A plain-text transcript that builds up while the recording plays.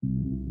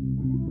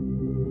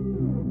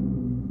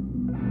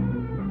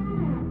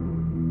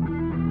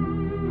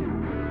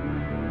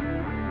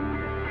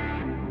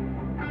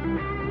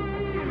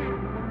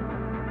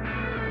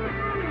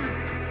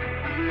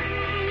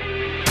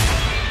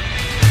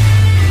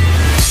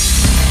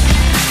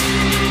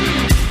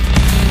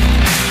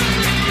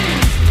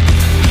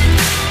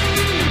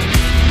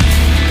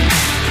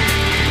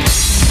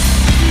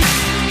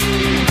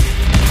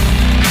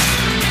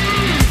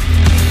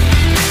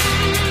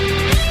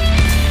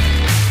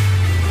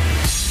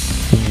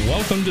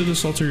Welcome to the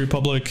Salty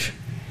Republic.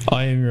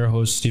 I am your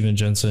host, Steven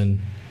Jensen.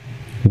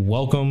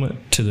 Welcome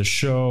to the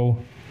show.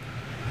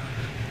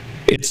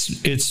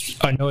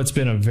 I know it's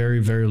been a very,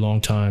 very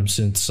long time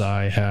since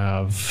I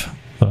have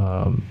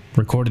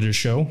recorded a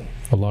show.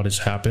 A lot has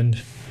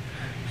happened.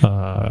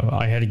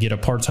 I had to get a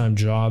part-time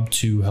job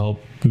to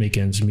help make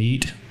ends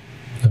meet.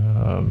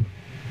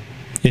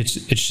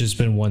 It's just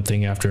been one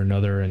thing after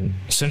another, and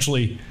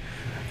essentially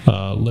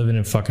living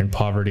in fucking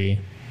poverty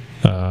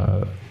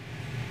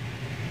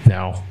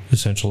now,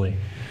 essentially.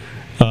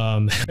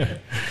 The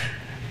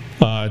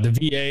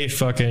VA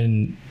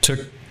fucking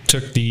took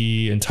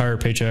the entire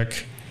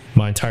paycheck,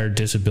 my entire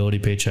disability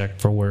paycheck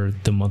for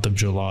the month of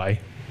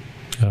July,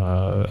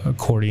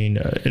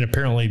 and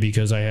apparently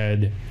because I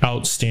had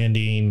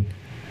outstanding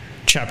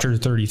Chapter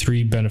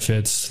 33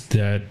 benefits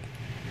that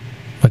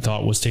I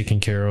thought was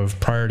taken care of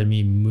prior to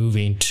me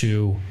moving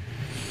to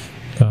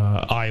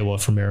Iowa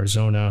from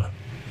Arizona.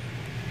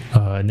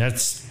 And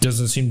that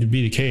doesn't seem to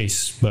be the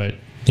case, but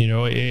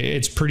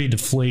it's pretty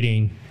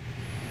deflating,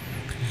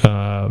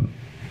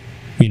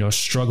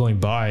 struggling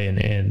by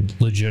and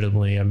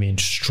legitimately, I mean,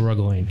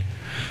 struggling.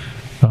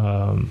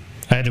 I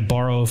had to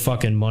borrow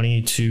fucking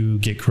money to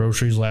get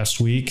groceries last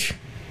week.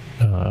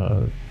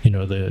 My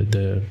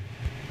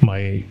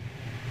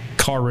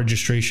car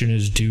registration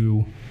is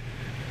due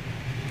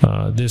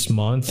this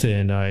month,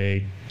 and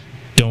I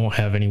don't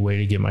have any way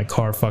to get my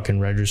car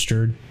fucking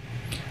registered.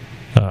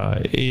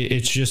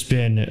 It's just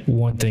been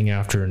one thing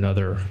after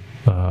another,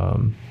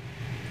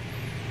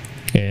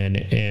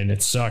 and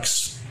it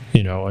sucks.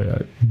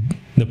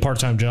 The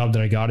part-time job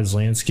that I got is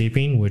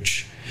landscaping,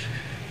 which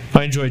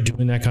I enjoy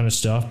doing that kind of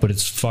stuff, but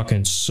it's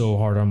fucking so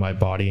hard on my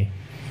body.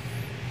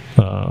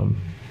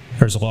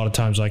 There's a lot of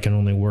times I can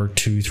only work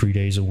 2-3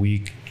 days a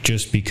week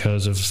just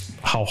because of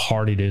how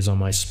hard it is on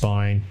my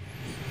spine,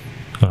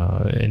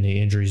 and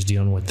the injuries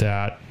dealing with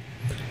that.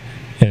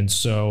 And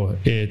so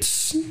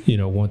it's,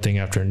 one thing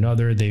after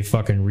another. They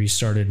fucking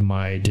restarted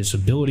my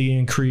disability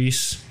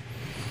increase.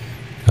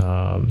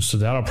 So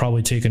that'll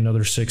probably take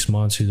another 6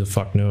 months. Who the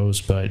fuck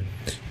knows? But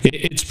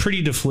it's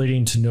pretty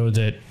deflating to know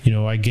that,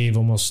 I gave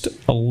almost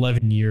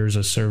 11 years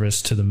of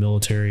service to the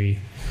military,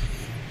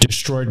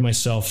 destroyed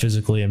myself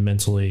physically and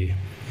mentally.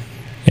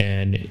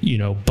 And,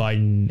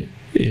 Biden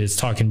is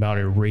talking about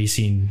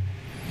erasing,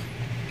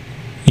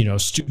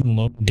 student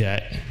loan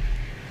debt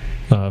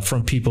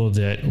from people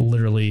that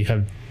literally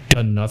have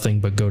done nothing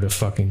but go to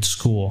fucking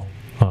school.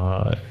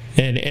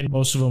 And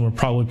most of them are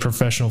probably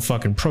professional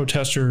fucking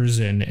protesters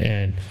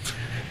and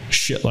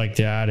shit like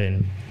that.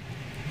 And,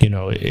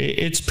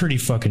 it's pretty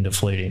fucking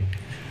deflating.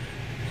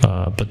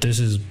 But this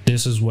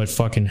is what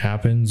fucking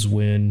happens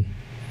when,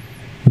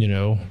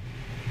 you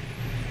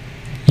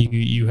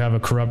have a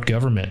corrupt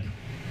government.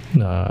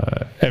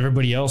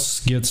 Everybody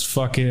else gets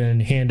fucking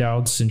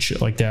handouts and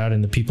shit like that,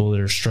 and the people that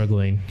are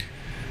struggling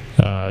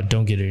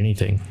don't get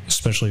anything,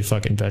 especially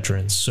fucking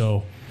veterans.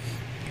 So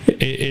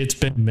it's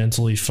been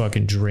mentally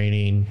fucking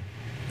draining.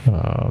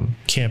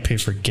 Can't pay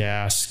for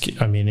gas.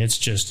 I mean, it's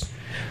just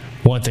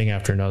one thing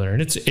after another,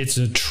 and it's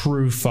a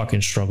true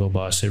fucking struggle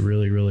bus. It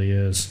really, really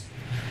is.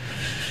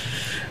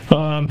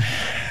 But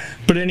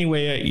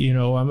anyway,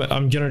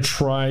 I'm gonna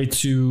try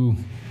to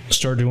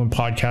start doing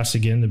podcasts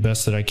again the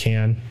best that I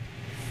can.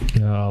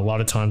 A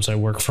lot of times I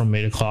work from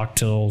 8 o'clock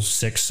till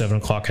 6-7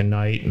 o'clock at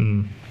night,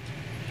 and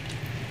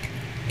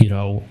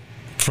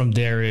from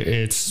there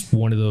it's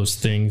one of those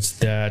things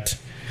that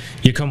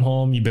you come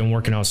home, you've been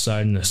working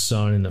outside in the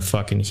sun and the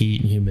fucking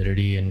heat and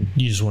humidity, and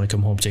you just want to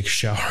come home, take a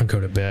shower, and go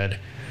to bed.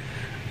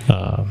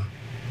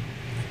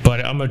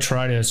 But I'm gonna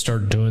try to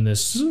start doing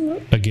this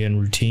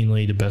again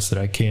routinely the best that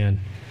I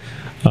can.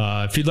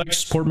 If you'd like to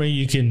support me,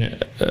 you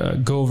can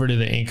go over to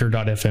the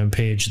anchor.fm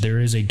page. There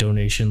is a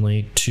donation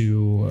link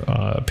to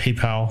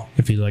PayPal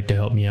if you'd like to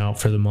help me out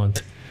for the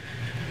month.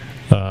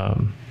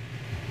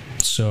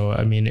 So,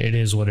 I mean, it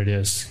is what it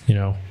is,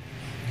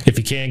 If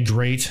you can,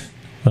 great.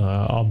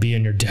 I'll be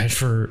in your debt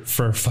for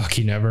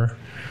fucking ever.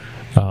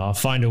 I'll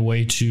find a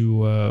way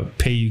to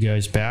pay you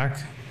guys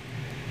back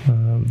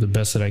the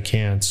best that I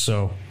can.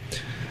 So,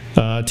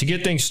 to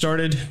get things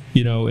started,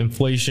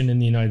 inflation in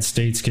the United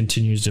States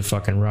continues to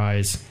fucking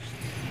rise.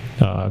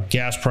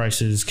 Gas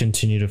prices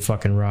continue to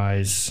fucking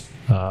rise.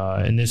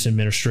 And this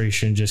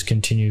administration just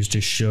continues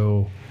to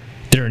show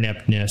their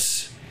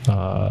ineptness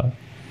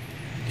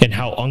and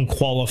how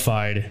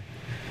unqualified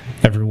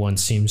everyone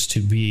seems to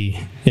be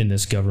in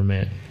this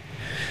government.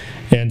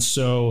 And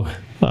so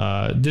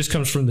this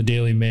comes from the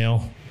Daily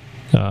Mail.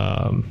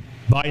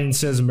 Biden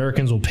says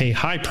Americans will pay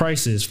high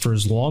prices for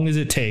as long as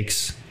it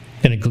takes,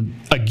 and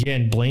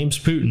again blames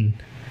Putin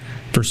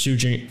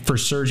for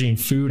surging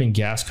food and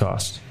gas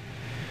costs.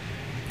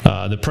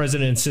 The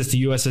president insists the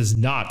U.S. is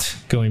not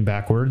going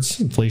backwards.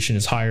 Inflation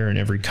is higher in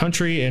every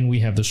country, and we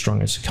have the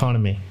strongest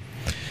economy.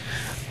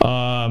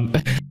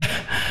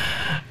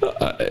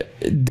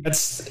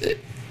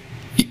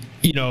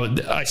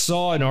 I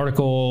saw an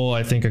article,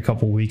 I think a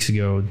couple weeks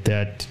ago,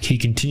 that he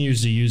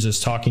continues to use this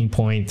talking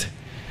point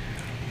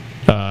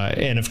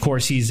And of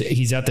course,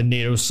 he's at the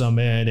NATO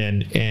summit,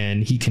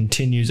 and he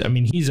continues. I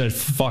mean, he's a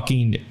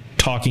fucking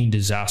talking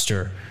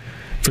disaster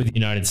for the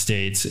United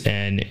States,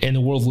 and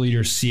the world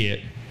leaders see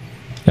it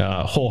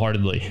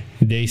wholeheartedly.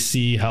 They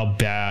see how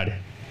bad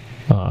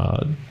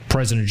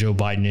President Joe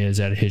Biden is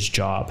at his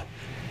job,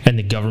 and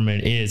the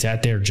government is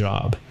at their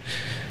job.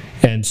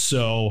 And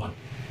so,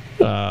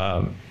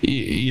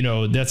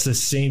 that's the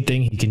same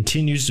thing. He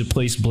continues to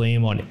place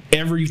blame on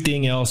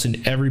everything else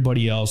and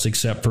everybody else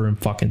except for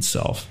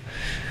himself.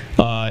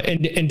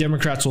 And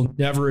Democrats will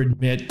never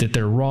admit that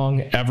they're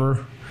wrong,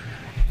 ever.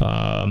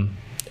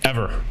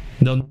 Ever.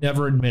 They'll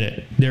never admit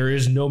it. There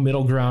is no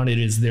middle ground. It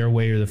is their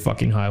way or the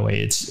fucking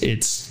highway.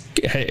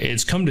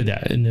 It's come to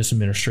that in this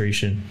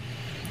administration.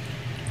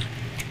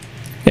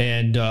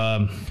 And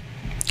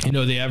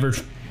the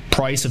average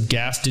price of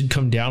gas did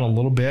come down a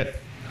little bit.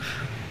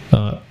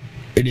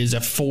 It is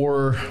at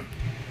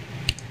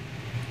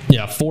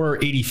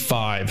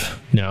 $4.85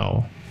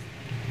 now.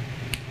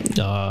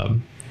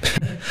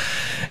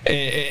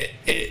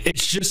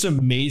 It's just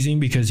amazing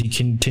because he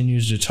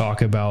continues to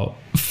talk about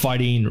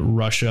fighting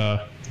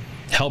Russia,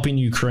 helping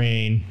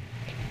Ukraine,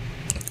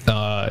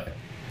 and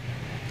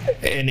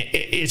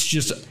it's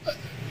just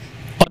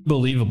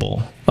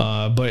unbelievable.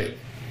 But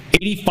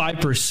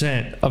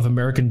 85% of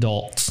American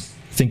adults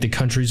think the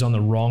country's on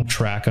the wrong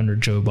track under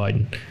Joe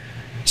Biden.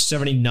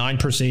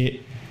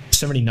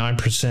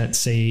 79%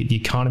 say the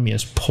economy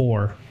is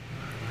poor,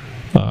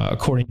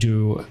 according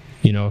to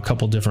a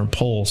couple different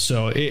polls.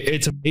 So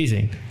it's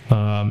amazing.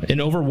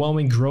 An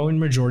overwhelming, growing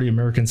majority of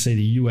Americans say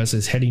the U.S.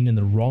 is heading in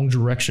the wrong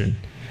direction,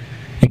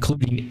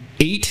 including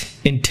 8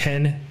 in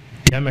 10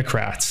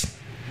 Democrats.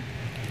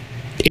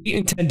 8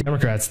 in 10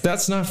 Democrats.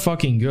 That's not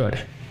fucking good.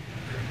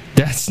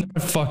 That's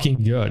not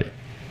fucking good.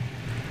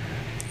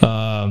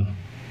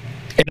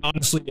 And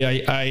honestly,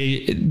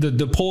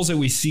 the polls that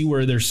we see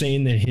where they're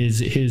saying that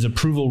his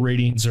approval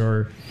ratings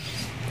are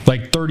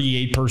like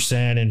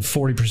 38% and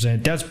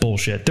 40%, that's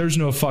bullshit. There's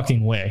no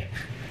fucking way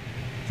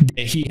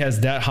that he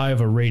has that high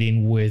of a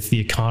rating with the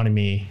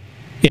economy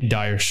in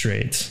dire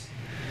straits.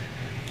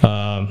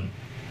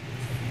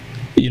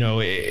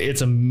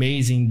 It's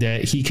amazing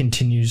that he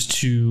continues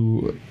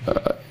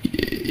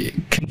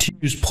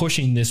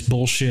pushing this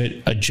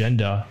bullshit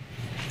agenda,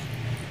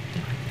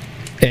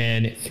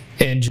 and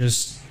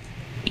just,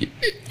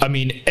 I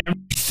mean,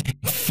 everything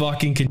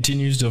fucking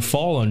continues to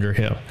fall under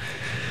him.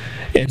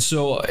 And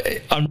so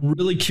I'm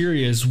really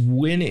curious,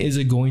 when is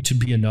it going to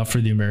be enough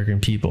for the American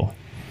people?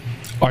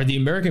 Are the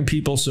American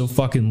people so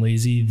fucking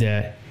lazy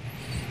that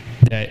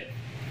they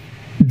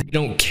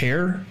don't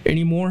care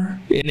anymore?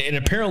 And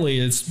apparently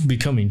it's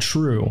becoming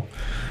true.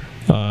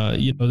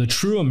 The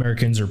true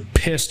Americans are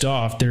pissed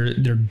off. They're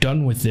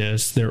done with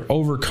this. They're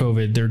over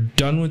COVID. They're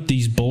done with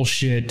these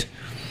bullshit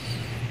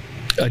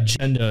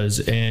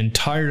agendas and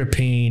tired of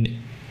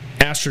paying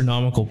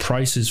astronomical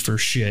prices for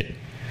shit.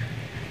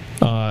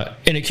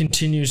 And it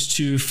continues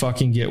to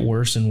fucking get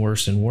worse and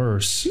worse and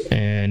worse.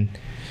 And,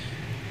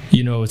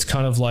 it's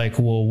kind of like,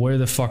 well, where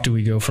the fuck do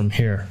we go from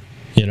here?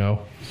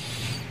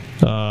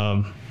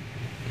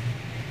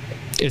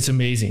 It's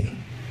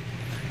amazing.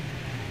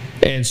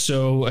 And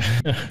so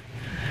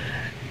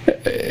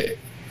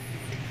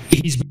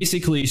he's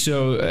basically,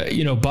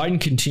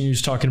 Biden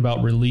continues talking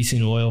about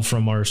releasing oil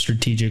from our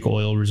strategic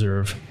oil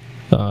reserve,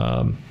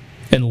 and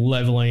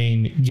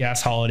leveling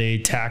gas holiday,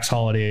 tax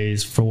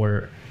holidays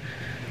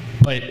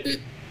but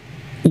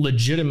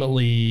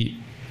legitimately,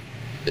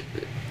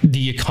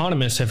 the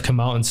economists have come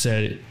out and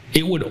said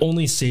it would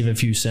only save a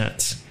few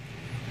cents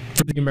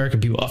for the American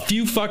people. A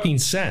few fucking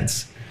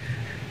cents.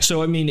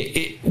 So, I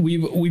mean,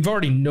 we've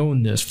already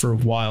known this for a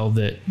while,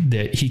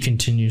 that he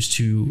continues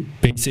to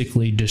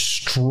basically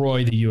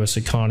destroy the U.S.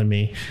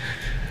 economy.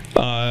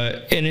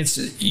 And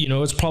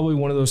it's probably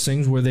one of those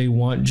things where they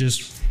want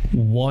just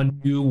one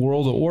new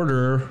world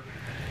order,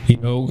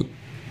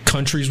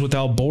 countries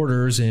without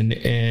borders, and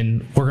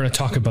we're going to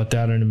talk about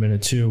that in a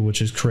minute too,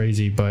 which is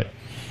crazy, but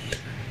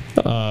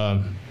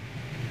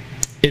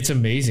it's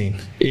amazing.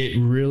 It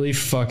really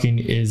fucking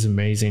is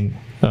amazing.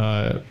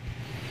 And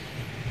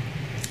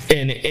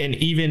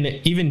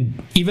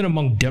even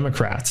among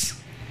Democrats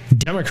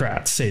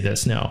say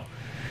this now.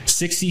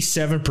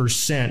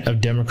 67%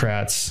 of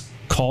Democrats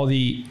call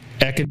the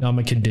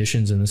economic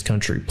conditions in this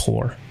country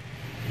poor.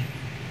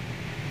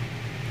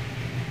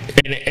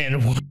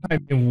 And I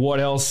mean,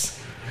 what else?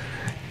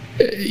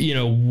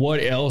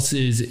 What else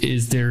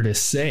is there to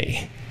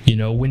say?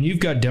 When you've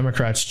got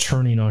Democrats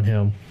turning on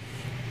him,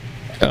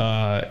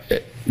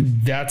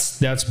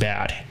 that's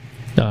bad.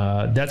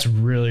 That's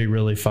really,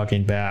 really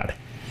fucking bad.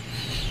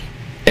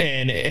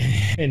 And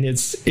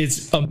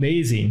it's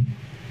amazing.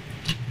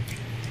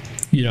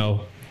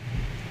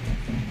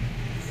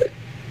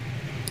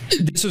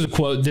 This is a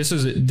quote. This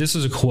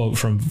is a quote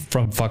from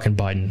fucking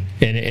Biden,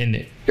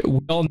 and we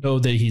all know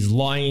that he's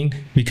lying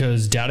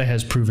because data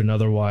has proven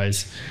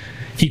otherwise.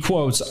 He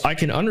quotes, "I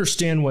can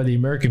understand why the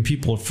American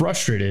people are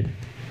frustrated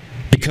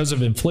because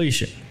of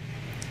inflation,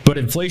 but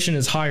inflation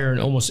is higher in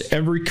almost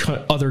every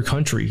other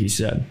country," he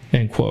said,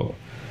 end quote.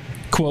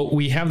 quote,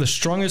 "We have the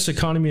strongest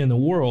economy in the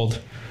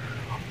world.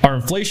 Our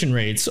inflation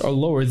rates are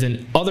lower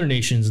than other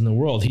nations in the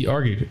world," he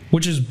argued,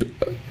 which is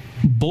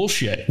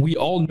bullshit. We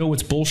all know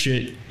it's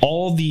bullshit.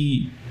 All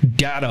the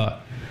data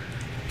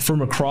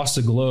from across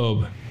the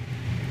globe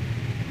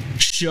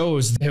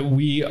shows that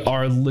we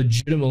are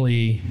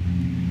legitimately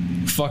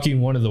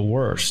fucking one of the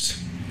worst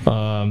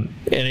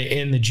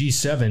in the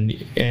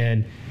G7.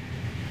 And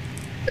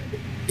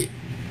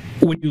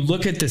when you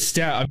look at the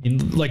stat, I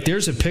mean, like,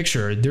 there's a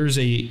picture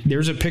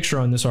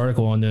on this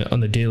article on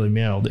the Daily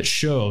Mail that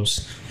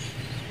shows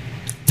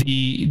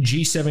the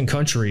G7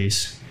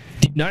 countries.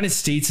 The United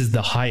States is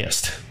the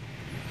highest,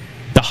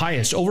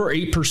 over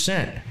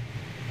 8%.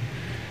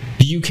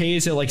 The UK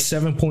is at like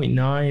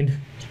 7.9.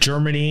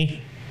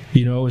 Germany,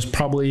 is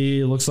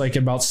probably, looks like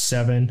about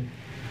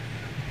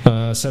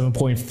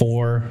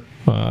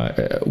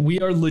 7.4. We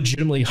are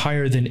legitimately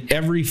higher than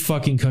every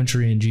fucking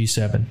country in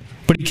G7.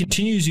 But he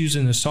continues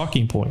using this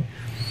talking point.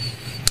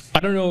 I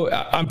don't know.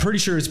 I'm pretty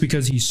sure it's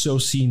because he's so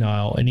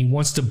senile and he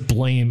wants to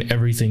blame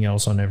everything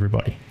else on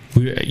everybody.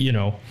 And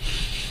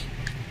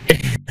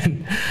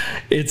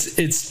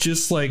it's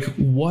just like,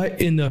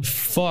 what in the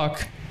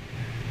fuck?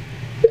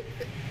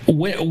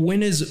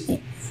 When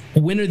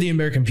are the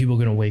American people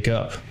going to wake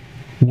up?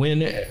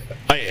 When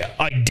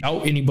I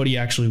doubt anybody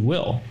actually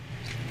will.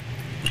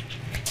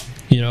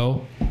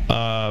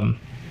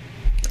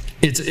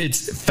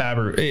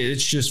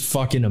 It's just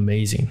fucking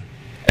amazing.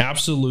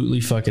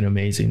 Absolutely fucking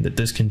amazing that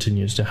this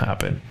continues to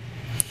happen.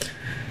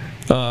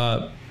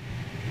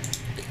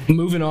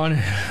 Moving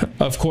on,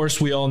 of course,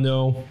 we all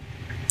know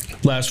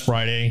last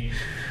Friday,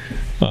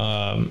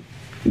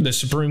 the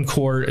Supreme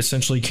Court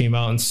essentially came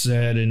out and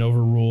said and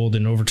overruled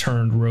and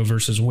overturned Roe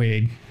versus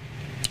Wade,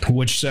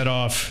 which set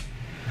off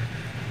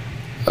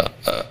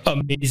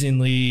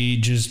amazingly,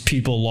 just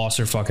people lost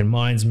their fucking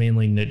minds,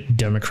 mainly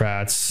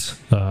Democrats.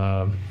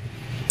 And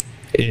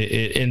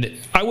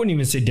I wouldn't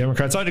even say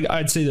Democrats.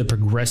 I'd say the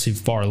progressive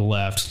far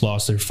left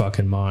lost their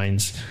fucking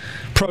minds,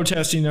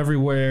 protesting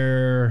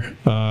everywhere.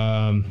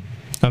 I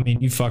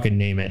mean, you fucking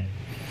name it.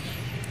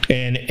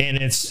 And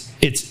it's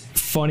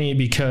funny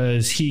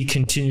because he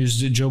continues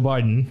to, Joe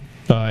Biden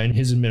and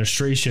his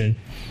administration,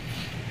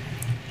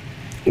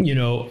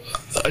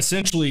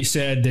 essentially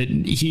said that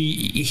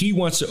he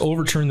wants to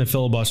overturn the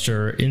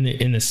filibuster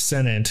in the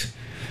Senate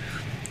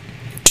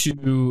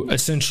to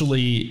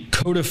essentially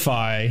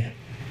codify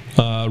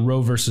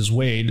Roe versus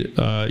Wade,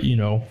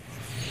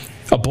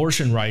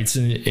 abortion rights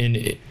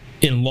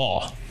in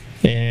law.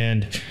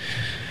 And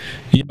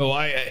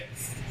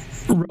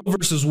Roe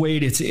versus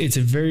Wade, it's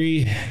a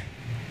very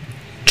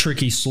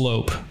tricky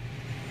slope.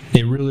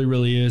 It really,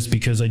 really is,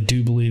 because I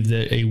do believe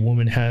that a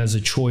woman has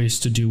a choice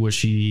to do what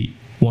she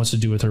wants to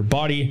do with her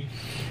body,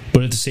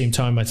 but at the same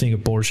time, I think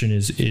abortion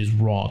is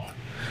wrong.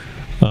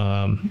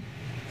 And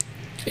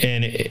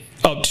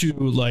up to,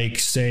 like,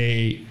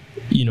 say,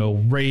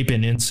 rape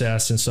and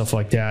incest and stuff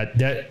like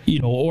that,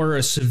 or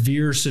a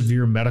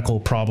severe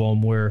medical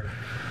problem where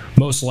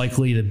most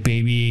likely the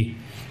baby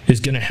is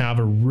going to have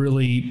a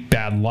really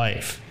bad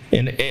life.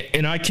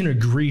 And I can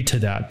agree to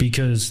that,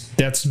 because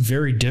that's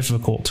very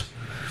difficult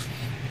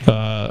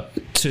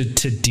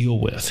to deal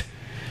with.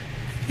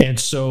 And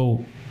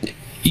so,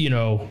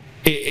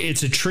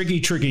 it's a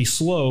tricky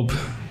slope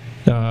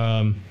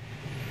to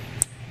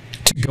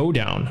go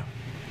down.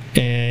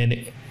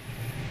 And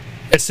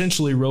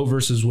essentially, Roe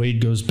versus Wade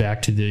goes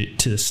back to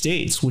the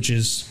states, which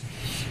is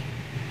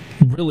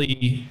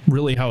really,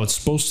 really how it's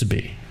supposed to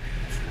be.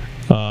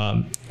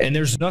 And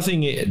there was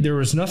nothing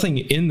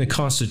in the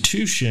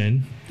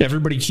Constitution.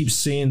 Everybody keeps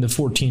saying the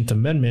 14th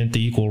Amendment,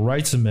 the Equal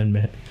Rights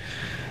Amendment,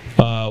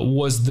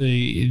 was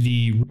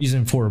the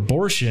reason for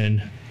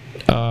abortion.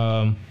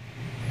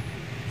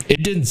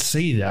 It didn't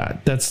say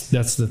that. That's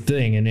the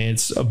thing. And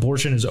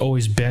abortion has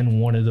always been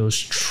one of those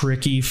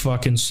tricky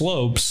fucking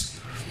slopes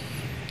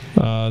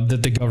that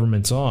the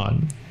government's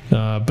on.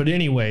 But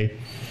anyway,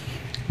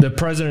 the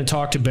president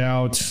talked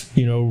about,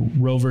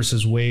 Roe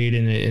versus Wade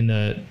and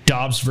the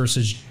Dobbs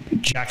versus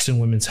Jackson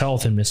Women's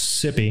Health in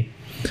Mississippi.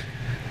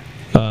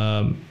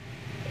 And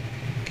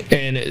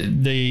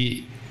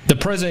the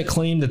president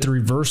claimed that the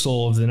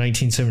reversal of the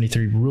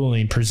 1973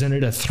 ruling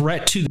presented a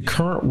threat to the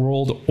current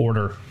world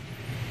order,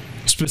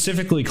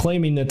 specifically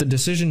claiming that the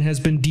decision has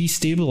been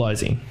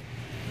destabilizing.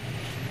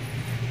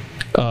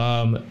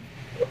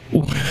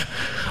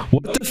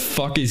 What the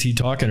fuck is he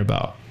talking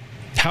about?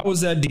 How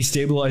is that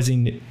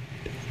destabilizing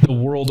the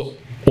world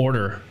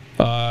order?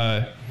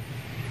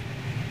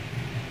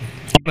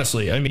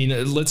 Honestly, I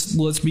mean,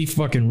 let's be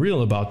fucking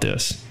real about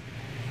this.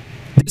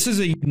 This is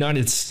a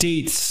United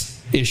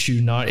States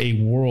issue, not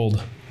a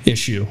world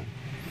issue.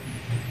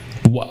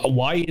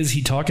 Why is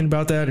he talking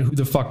about that? Who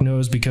the fuck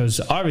knows?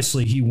 Because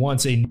obviously he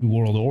wants a new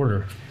world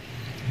order.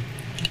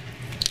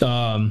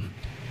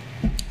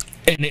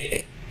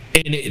 Here's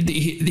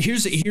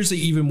the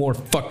even more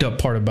fucked up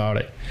part about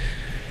it.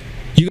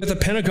 You got the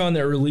Pentagon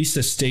that released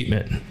a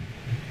statement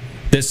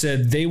that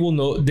said they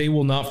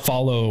will not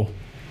follow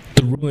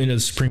the ruling of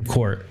the Supreme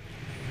Court.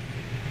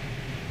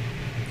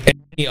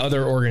 And many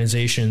other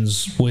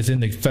organizations within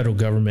the federal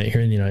government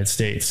here in the United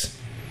States.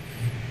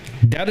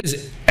 That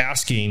is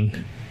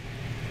asking.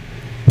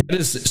 That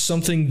is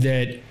something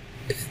that.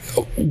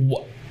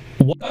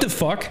 What the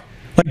fuck?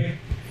 Like,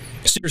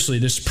 seriously,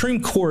 the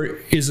Supreme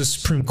Court is a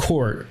Supreme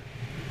Court.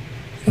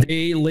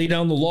 They lay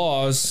down the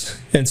laws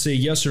and say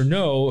yes or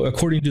no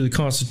according to the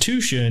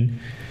Constitution,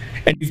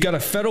 and you've got a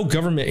federal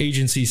government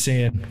agency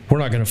saying we're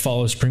not going to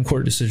follow a Supreme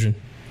Court decision.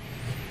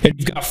 And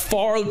you've got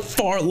far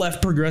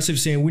left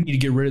progressives saying we need to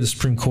get rid of the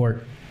Supreme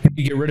Court. We need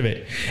to get rid of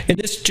it. And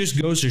this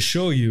just goes to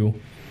show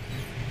you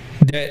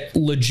that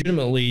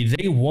legitimately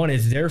they want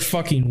it their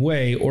fucking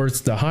way or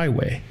it's the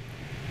highway.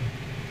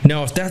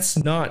 Now, if that's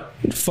not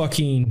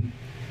fucking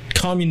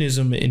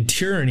communism and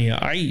tyranny,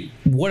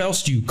 what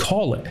else do you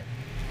call it?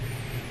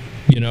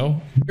 You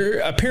know,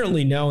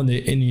 apparently now in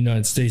the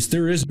United States,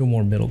 there is no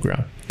more middle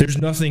ground. There's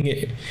nothing.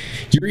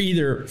 You're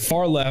either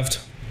far left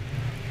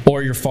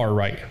or you're far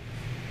right.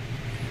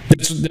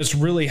 That's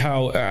really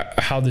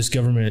how this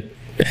government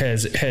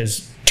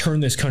has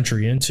turned this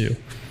country into.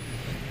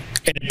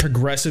 And it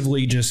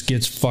progressively just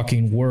gets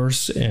fucking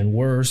worse and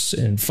worse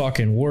and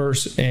fucking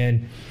worse.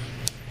 And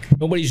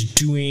nobody's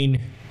doing.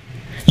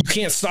 You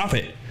can't stop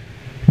it.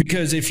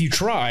 Because if you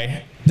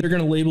try, they're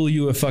going to label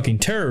you a fucking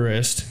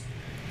terrorist.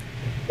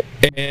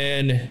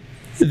 And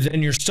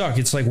then you're stuck.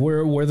 It's like,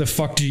 where the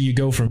fuck do you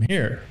go from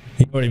here?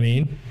 You know what I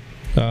mean?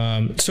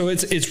 So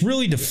it's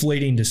really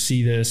deflating to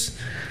see this.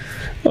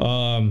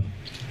 I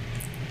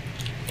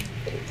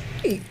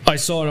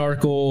saw an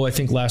article, I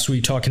think last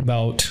week, talking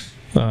about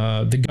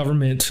the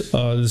government,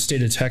 the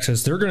state of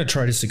Texas. They're going to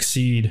try to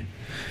secede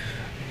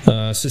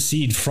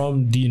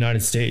from the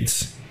United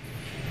States.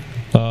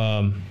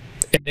 And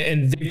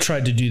they've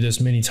tried to do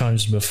this many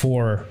times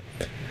before.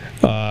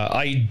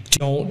 I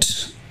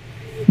don't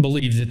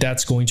believe that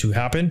that's going to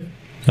happen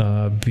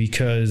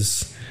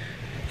because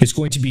it's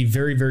going to be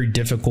very, very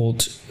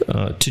difficult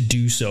to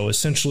do so.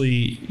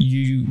 Essentially,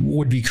 you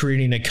would be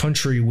creating a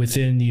country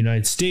within the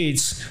United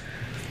States,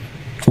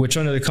 which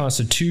under the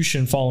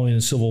Constitution following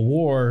the Civil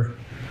War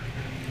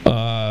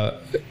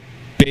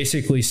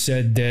basically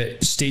said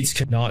that states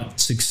cannot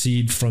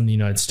secede from the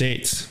United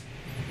States.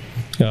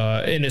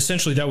 And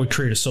essentially that would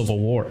create a civil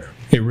war.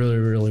 It really,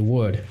 really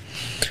would.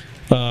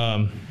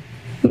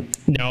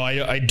 Now,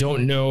 I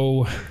don't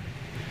know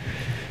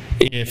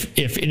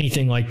if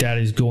anything like that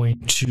is going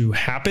to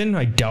happen.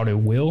 I doubt it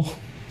will.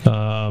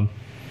 But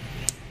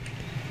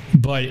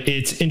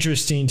it's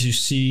interesting to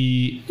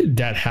see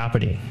that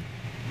happening.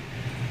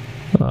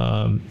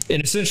 And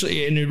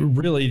essentially, and it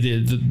really,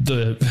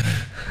 the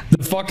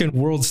fucking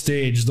world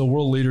stage, the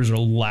world leaders are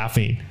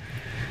laughing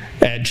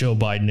at Joe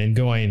Biden and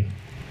going,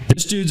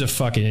 this dude's a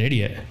fucking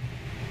idiot.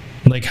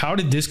 Like, how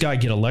did this guy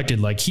get elected?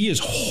 Like, he is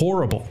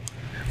horrible.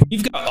 When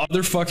you've got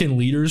other fucking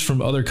leaders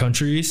from other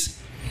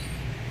countries,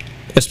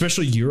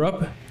 especially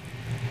Europe,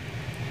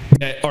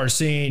 that are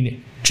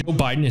saying Joe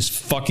Biden is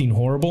fucking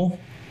horrible,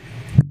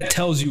 that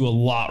tells you a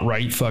lot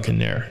right fucking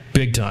there.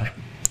 Big time.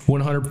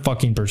 100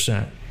 fucking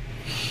 %.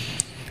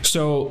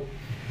 So,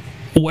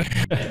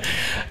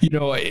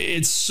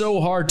 it's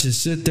so hard to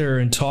sit there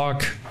and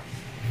talk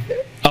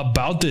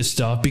about this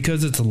stuff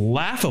because it's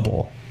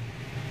laughable.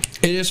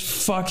 It is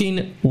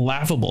fucking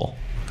laughable.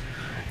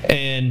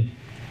 And,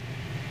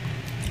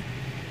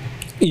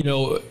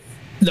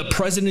 the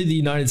president of the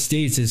United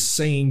States is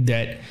saying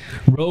that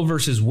Roe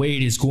versus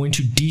Wade is going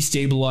to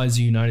destabilize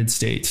the United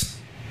States.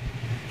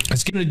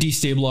 It's going to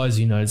destabilize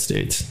the United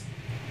States.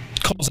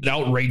 Calls it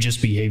outrageous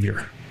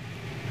behavior.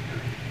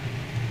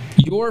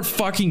 Your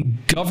fucking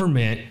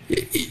government,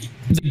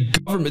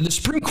 the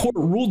Supreme Court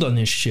ruled on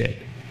this shit.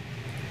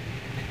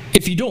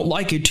 If you don't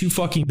like it, too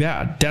fucking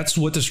bad. That's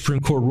what the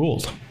Supreme Court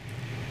ruled.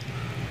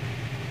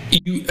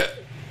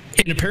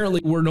 And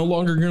apparently we're no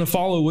longer going to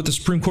follow what the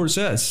Supreme Court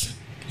says.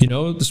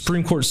 The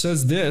Supreme Court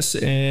says this,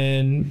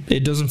 and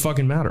it doesn't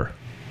fucking matter.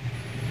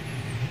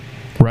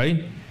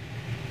 Right?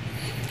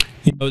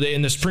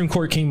 And the Supreme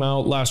Court came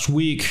out last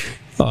week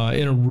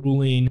in a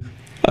ruling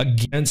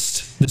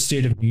against the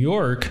state of New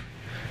York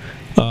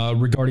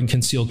regarding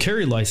concealed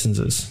carry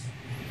licenses.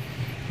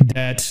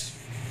 That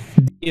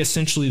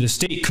essentially the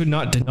state could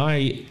not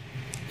deny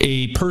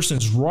a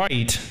person's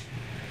right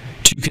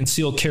to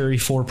conceal carry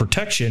for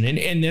protection.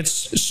 And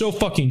that's so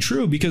fucking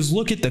true, because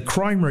look at the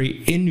crime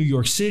rate in New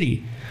York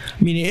City.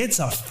 I mean, it's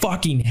a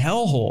fucking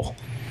hellhole.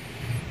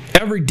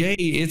 Every day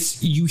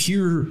you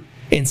hear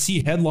and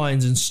see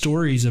headlines and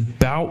stories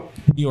about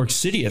New York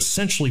City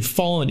essentially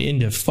falling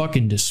into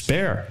fucking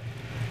despair.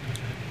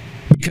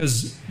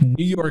 Because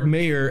New York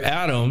Mayor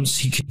Adams,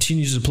 he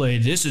continues to play,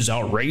 this is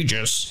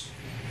outrageous.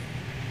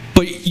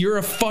 But you're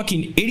a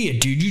fucking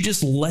idiot, dude. You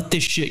just let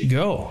this shit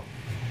go.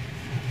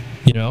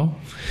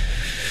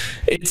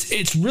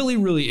 It's really,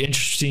 really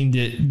interesting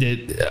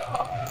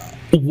that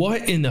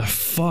what in the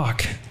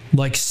fuck?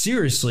 Like,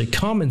 seriously,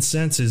 common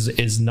sense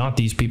is not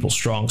these people's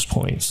strongest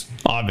points,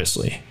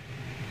 obviously.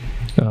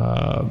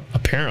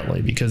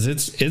 Apparently, because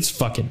it's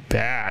fucking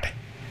bad,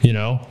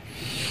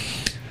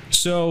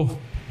 So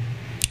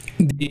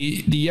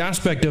the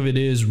aspect of it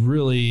is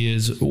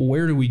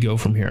where do we go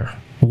from here?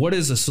 What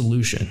is a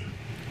solution?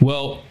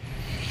 Well,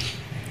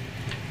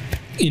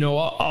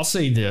 I'll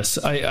say this.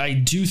 I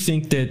do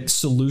think that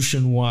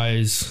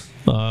solution-wise,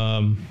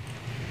 one,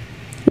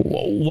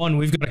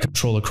 we've got to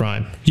control the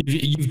crime.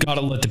 You've got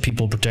to let the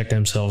people protect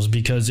themselves,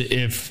 because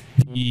if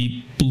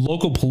the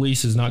local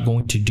police is not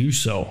going to do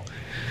so,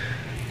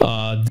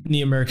 then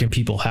the American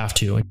people have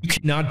to, and you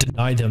cannot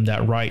deny them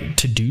that right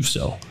to do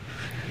so.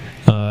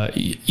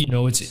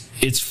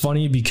 It's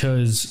funny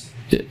because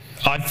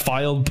I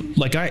filed,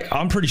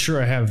 I'm pretty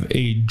sure I have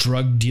a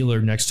drug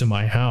dealer next to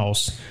my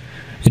house,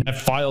 and I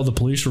filed a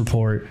police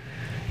report,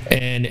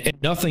 and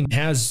nothing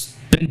has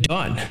been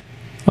done.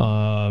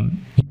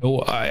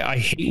 I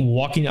hate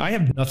walking. I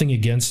have nothing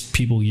against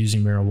people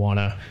using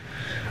marijuana,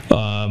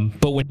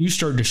 but when you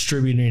start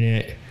distributing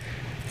it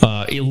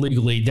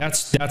illegally,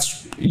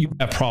 that's you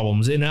have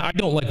problems. And I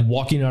don't like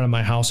walking out of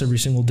my house every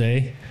single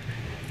day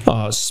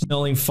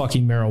smelling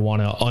fucking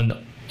marijuana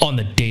on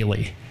the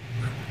daily.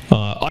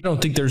 I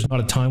don't think there's not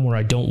a time where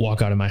I don't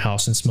walk out of my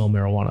house and smell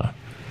marijuana.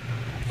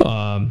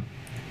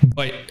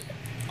 But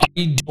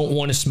I don't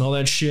want to smell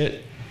that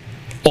shit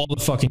all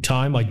the fucking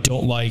time. I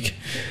don't like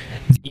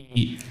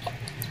the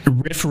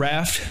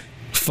riffraff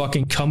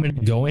fucking coming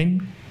and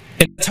going.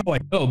 And that's how I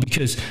know,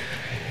 because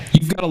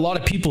you've got a lot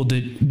of people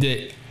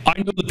that I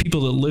know the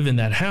people that live in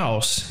that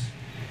house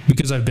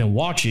because I've been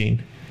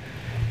watching,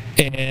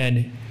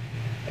 and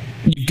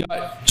you've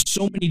got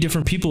so many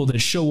different people that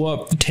show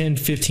up 10,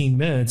 15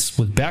 minutes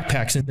with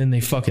backpacks and then they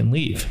fucking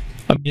leave.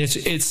 I mean,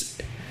 it's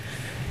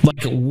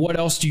like, what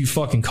else do you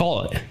fucking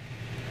call it?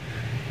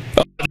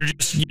 They're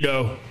just,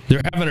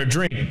 they're having a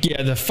drink.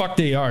 Yeah, the fuck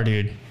they are,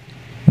 dude.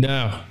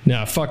 No,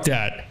 fuck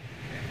that.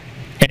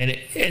 And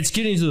it's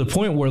getting to the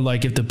point where,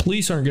 like, if the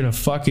police aren't going to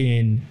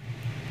fucking,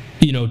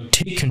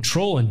 take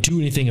control and do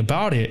anything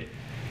about it,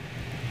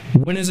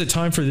 when is it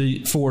time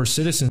for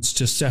citizens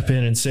to step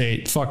in and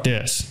say, fuck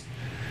this?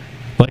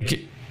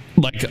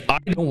 Like I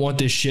don't want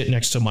this shit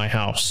next to my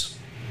house.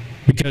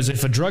 Because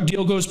if a drug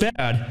deal goes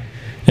bad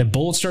and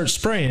bullets start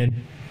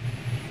spraying,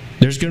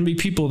 there's going to be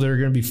people that are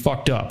going to be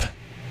fucked up.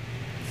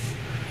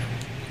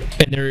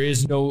 And there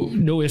is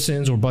no ifs,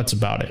 ands, or buts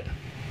about it,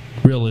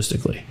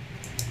 realistically.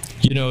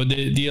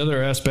 The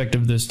other aspect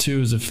of this,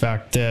 too, is the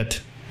fact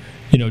that,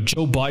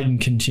 Joe Biden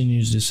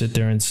continues to sit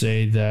there and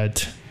say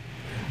that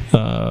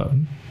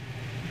America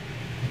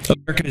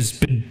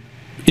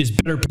is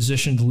better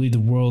positioned to lead the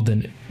world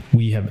than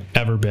we have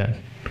ever been.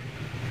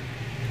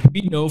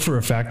 We know for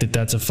a fact that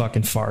that's a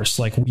fucking farce.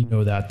 Like, we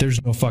know that.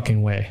 There's no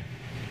fucking way.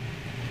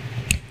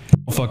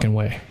 No fucking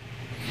way.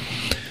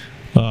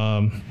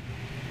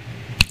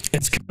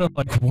 It's kind of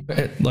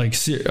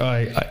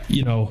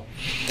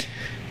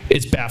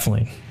it's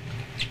baffling.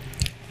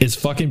 It's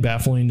fucking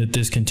baffling that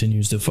this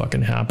continues to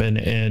fucking happen,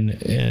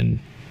 and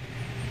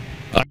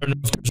I don't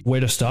know if there's a way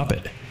to stop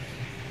it.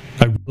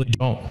 I really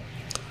don't.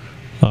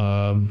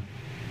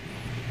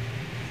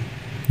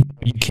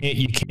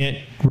 You can't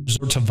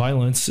resort to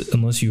violence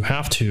unless you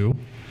have to.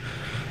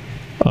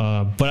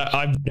 But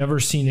I've never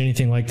seen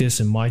anything like this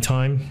in my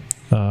time.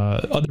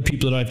 Other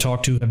people that I've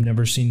talked to have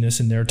never seen this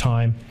in their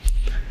time.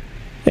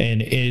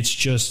 And it's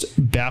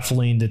just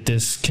baffling that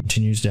this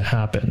continues to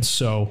happen.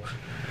 So,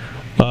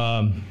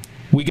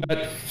 we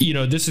got,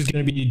 this is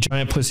going to be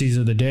giant pussies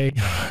of the day.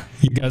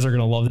 You guys are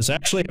going to love this. I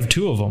actually have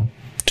two of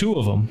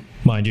them,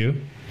 mind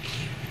you.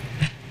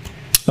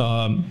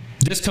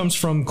 This comes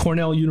from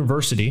Cornell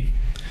University,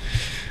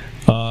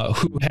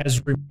 who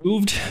has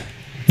removed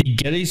the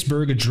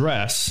Gettysburg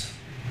Address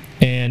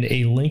and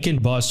a Lincoln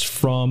bust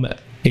from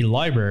a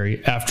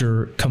library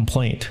after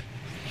complaint.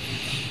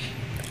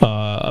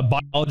 A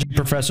biology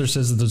professor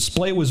says the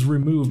display was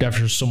removed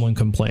after someone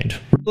complained.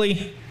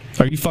 Really?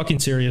 Are you fucking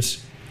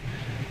serious?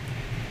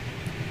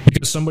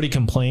 Because somebody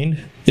complained?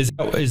 Is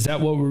that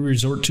what we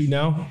resort to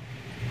now?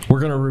 We're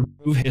going to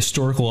remove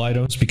historical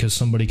items because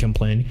somebody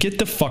complained? Get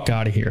the fuck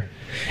out of here.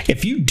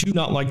 If you do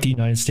not like the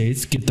United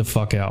States, get the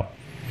fuck out.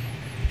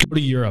 Go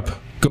to Europe.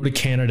 Go to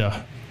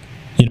Canada.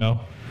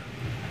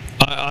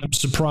 I'm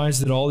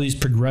surprised that all these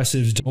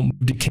progressives don't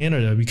move to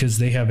Canada, because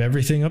they have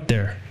everything up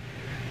there.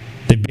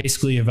 They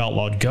basically have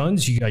outlawed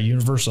guns. You got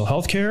universal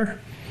health care.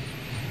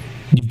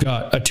 You've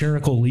got a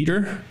tyrannical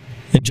leader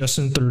in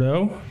Justin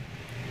Trudeau.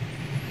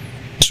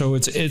 So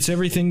it's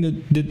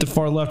everything that the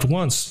far left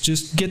wants.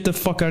 Just get the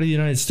fuck out of the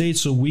United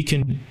States so we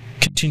can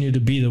continue to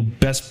be the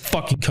best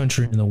fucking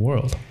country in the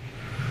world.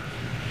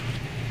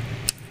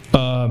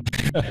 The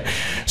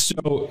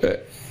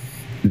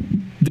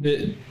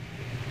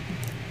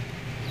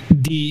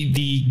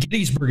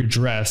Gettysburg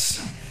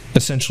Address,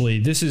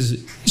 essentially,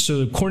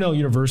 so Cornell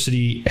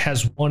University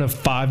has one of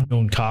 5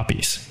 known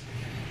copies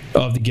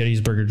of the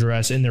Gettysburg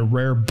Address in their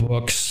Rare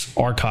Books,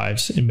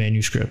 Archives, and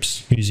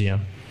Manuscripts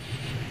Museum.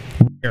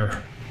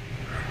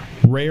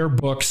 Rare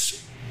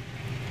Books,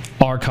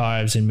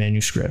 Archives, and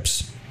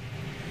Manuscripts.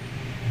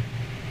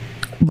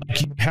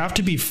 Like, you have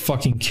to be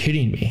fucking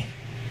kidding me.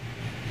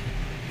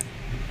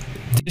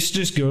 This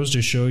just goes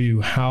to show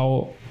you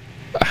how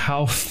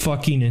how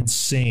fucking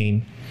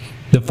insane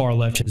the far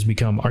left has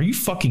become. Are you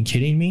fucking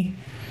kidding me?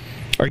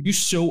 Are you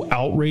so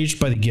outraged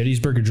by the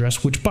Gettysburg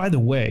Address, which, by the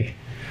way,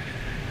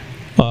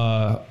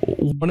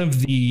 one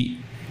of the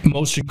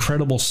most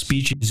incredible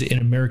speeches in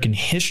American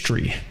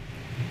history,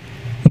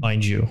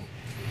 mind you.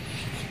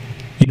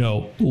 You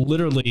know,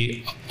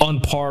 literally on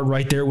par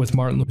right there with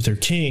Martin Luther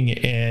King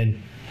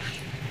and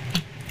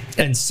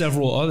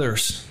several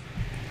others.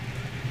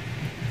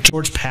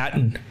 George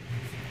Patton.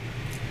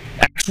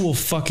 Actual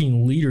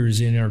fucking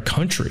leaders in our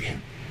country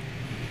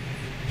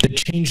that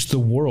changed the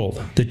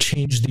world, that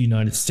changed the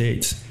United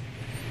States.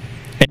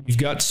 And you've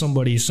got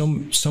somebody,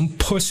 some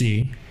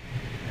pussy,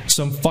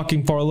 some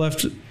fucking far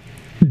left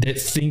that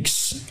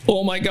thinks,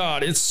 oh my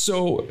God, it's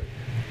so...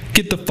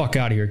 Get the fuck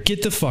out of here.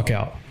 Get the fuck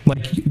out.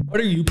 Like, what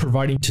are you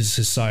providing to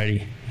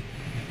society?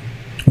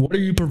 What are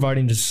you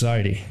providing to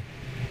society?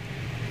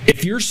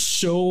 If you're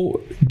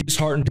so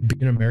disheartened to be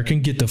an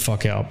American, get the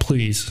fuck out,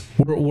 please.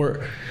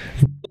 We're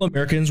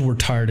Americans, we're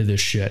tired of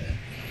this shit.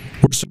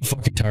 We're so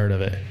fucking tired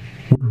of it.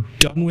 We're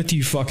done with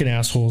you fucking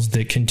assholes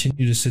that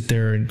continue to sit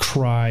there and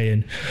cry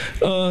and,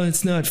 oh,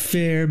 it's not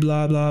fair,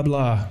 blah, blah,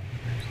 blah.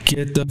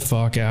 Get the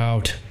fuck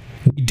out.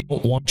 We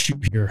don't want you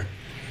here.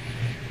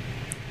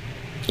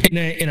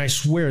 And I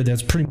swear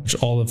that's pretty much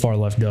all the far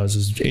left does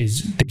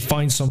is they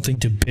find something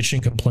to bitch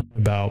and complain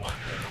about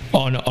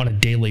on a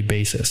daily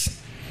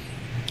basis.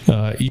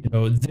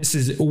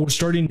 We're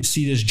starting to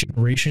see this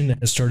generation that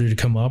has started to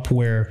come up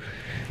where,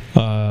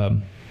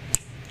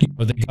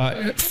 they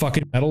got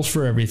fucking medals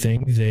for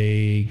everything.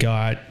 They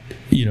got,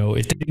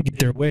 if they didn't get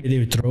their way, they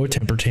would throw a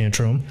temper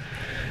tantrum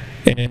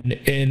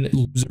and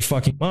lose their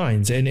fucking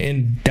minds.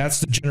 And that's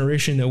the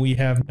generation that we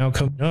have now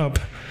coming up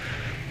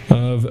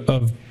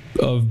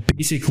of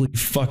basically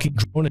fucking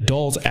grown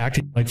adults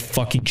acting like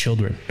fucking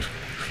children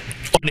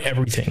on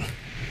everything.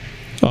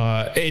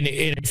 And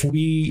if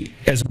we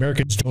as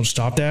Americans don't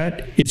stop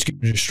that, it's going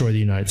to destroy the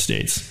United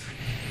States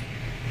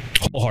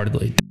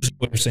wholeheartedly. There's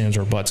no ifs, ands,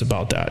 or buts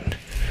about that.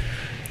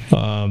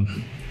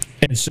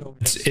 And so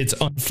it's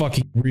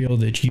unfucking real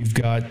that you've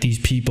got these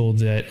people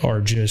that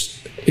are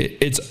just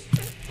it's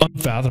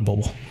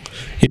unfathomable.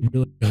 It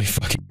really, really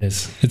fucking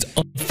is. It's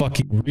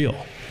unfucking real.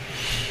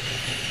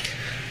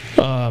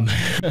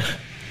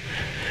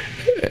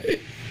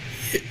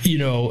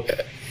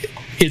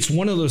 It's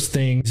one of those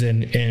things,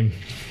 and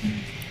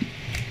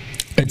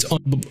it's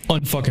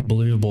unfucking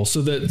believable.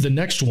 So the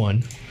next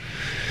one,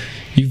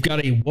 you've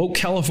got a woke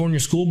California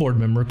school board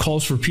member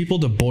calls for people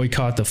to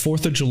boycott the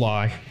 4th of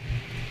July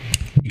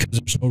because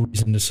there's no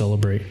reason to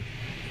celebrate.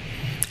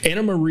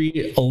 Ana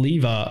Maria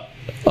Oliva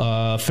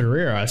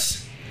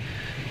Ferreras,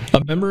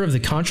 a member of the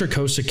Contra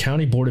Costa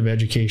County Board of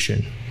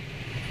Education,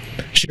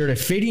 shared a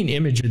fading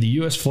image of the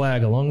U.S.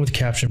 flag along with the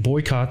caption,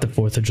 "Boycott the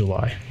 4th of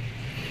July.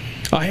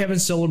 I haven't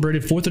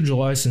celebrated 4th of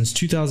July since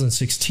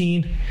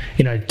 2016,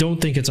 and I don't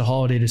think it's a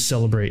holiday to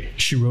celebrate,"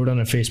 she wrote on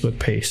a Facebook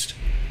post.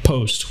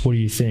 What do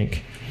you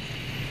think?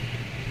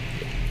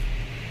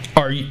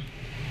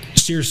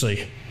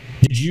 Seriously,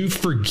 did you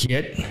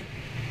forget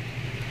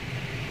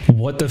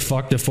what the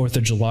fuck the 4th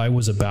of July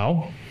was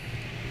about?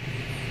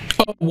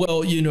 Oh,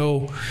 well,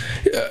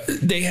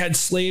 they had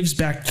slaves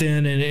back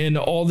then and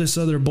all this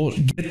other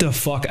bullshit. Get the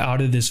fuck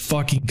out of this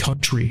fucking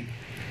country.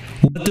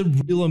 Let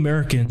the real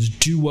Americans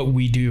do what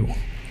we do.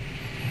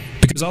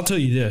 Because I'll tell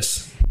you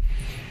this.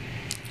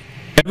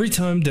 Every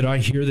time that I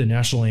hear the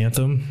national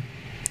anthem,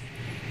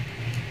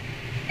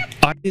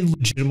 I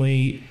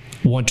legitimately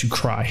want to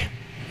cry.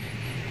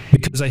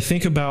 Because I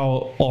think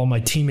about all my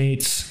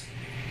teammates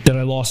that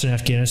I lost in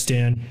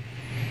Afghanistan,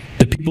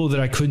 the people that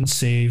I couldn't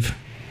save,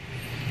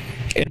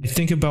 and I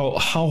think about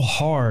how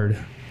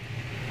hard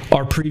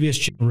our previous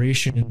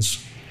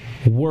generations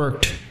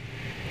worked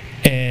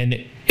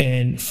and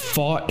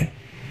fought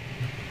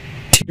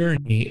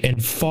tyranny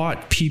and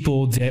fought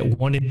people that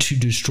wanted to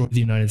destroy the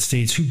United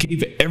States, who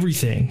gave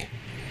everything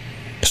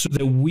so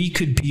that we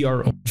could be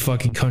our own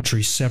fucking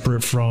country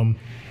separate from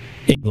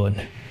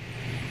England.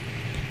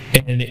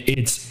 And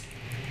it's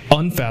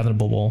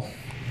unfathomable.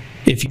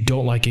 If you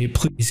don't like it,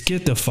 please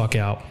get the fuck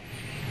out.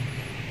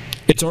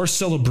 It's our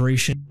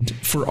celebration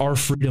for our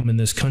freedom in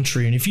this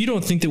country. And if you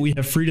don't think that we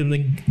have freedom,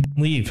 then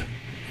leave.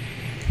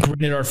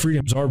 Granted, our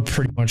freedoms are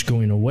pretty much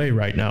going away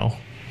right now.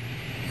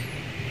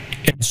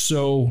 And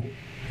so,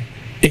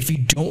 if you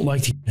don't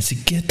like the USA,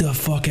 get the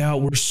fuck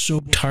out. We're so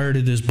tired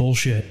of this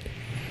bullshit.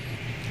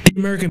 The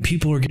American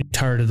people are getting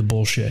tired of the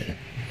bullshit.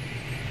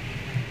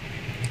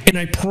 And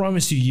I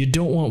promise you, you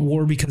don't want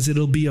war because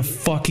it'll be a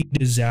fucking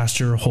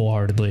disaster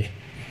wholeheartedly.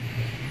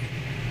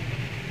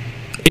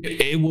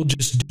 It will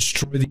just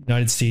destroy the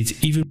United States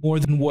even more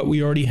than what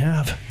we already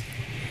have.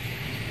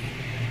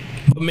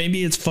 But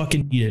maybe it's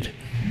fucking needed.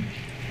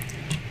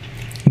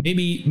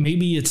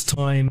 Maybe it's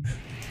time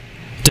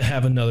to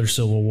have another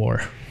civil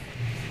war.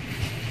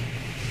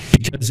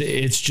 Because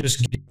it's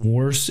just getting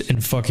worse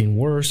and fucking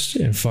worse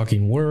and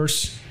fucking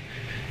worse.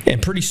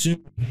 And pretty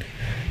soon,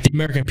 the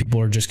American people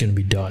are just going to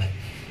be done.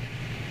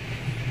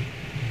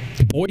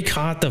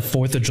 Boycott the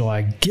 4th of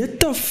July. Get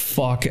the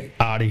fuck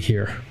out of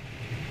here.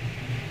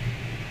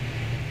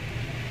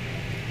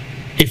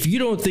 if you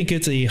don't think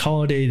it's a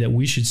holiday that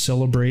we should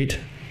celebrate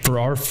for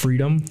our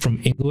freedom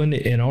from England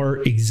and our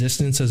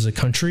existence as a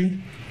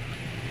country,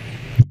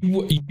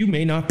 you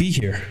may not be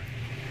here.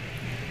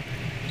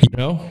 You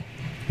know?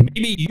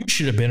 Maybe you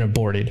should have been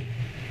aborted.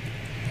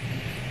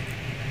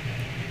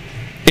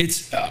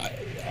 It's...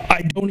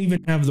 I don't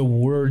even have the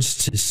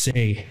words to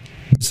say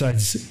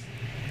besides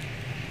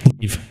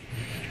leave.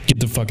 Get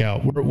the fuck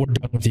out. We're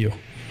done with you.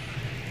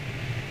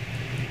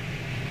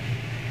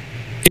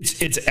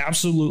 It's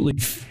absolutely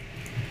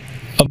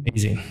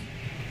amazing.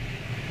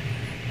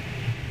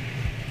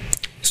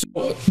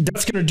 So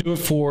that's going to do it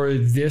for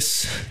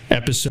this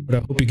episode. I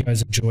hope you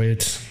guys enjoy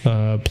it.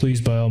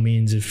 Please, by all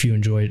means, if you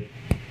enjoy it,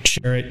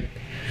 share it.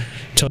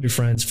 Tell your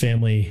friends,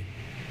 family,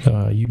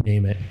 you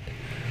name it.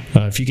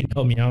 If you can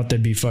help me out,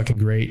 that'd be fucking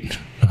great.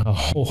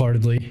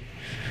 Wholeheartedly.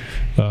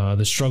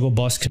 The struggle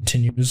bus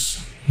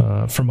continues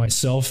for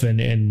myself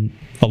and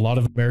a lot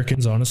of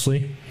Americans,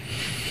 honestly.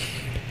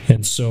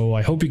 And so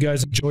I hope you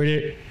guys enjoyed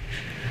it.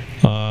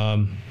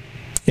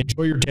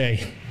 Enjoy your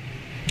day.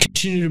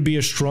 Continue to be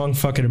a strong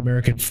fucking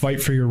American.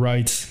 Fight for your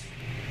rights.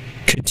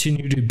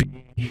 Continue to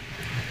be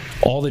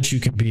all that you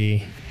can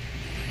be.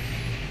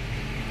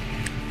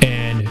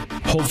 And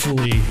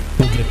hopefully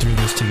we'll get through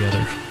this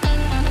together.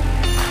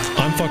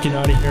 I'm fucking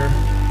out of here.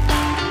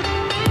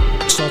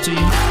 Salty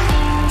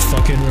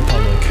fucking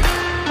Republic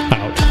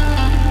out.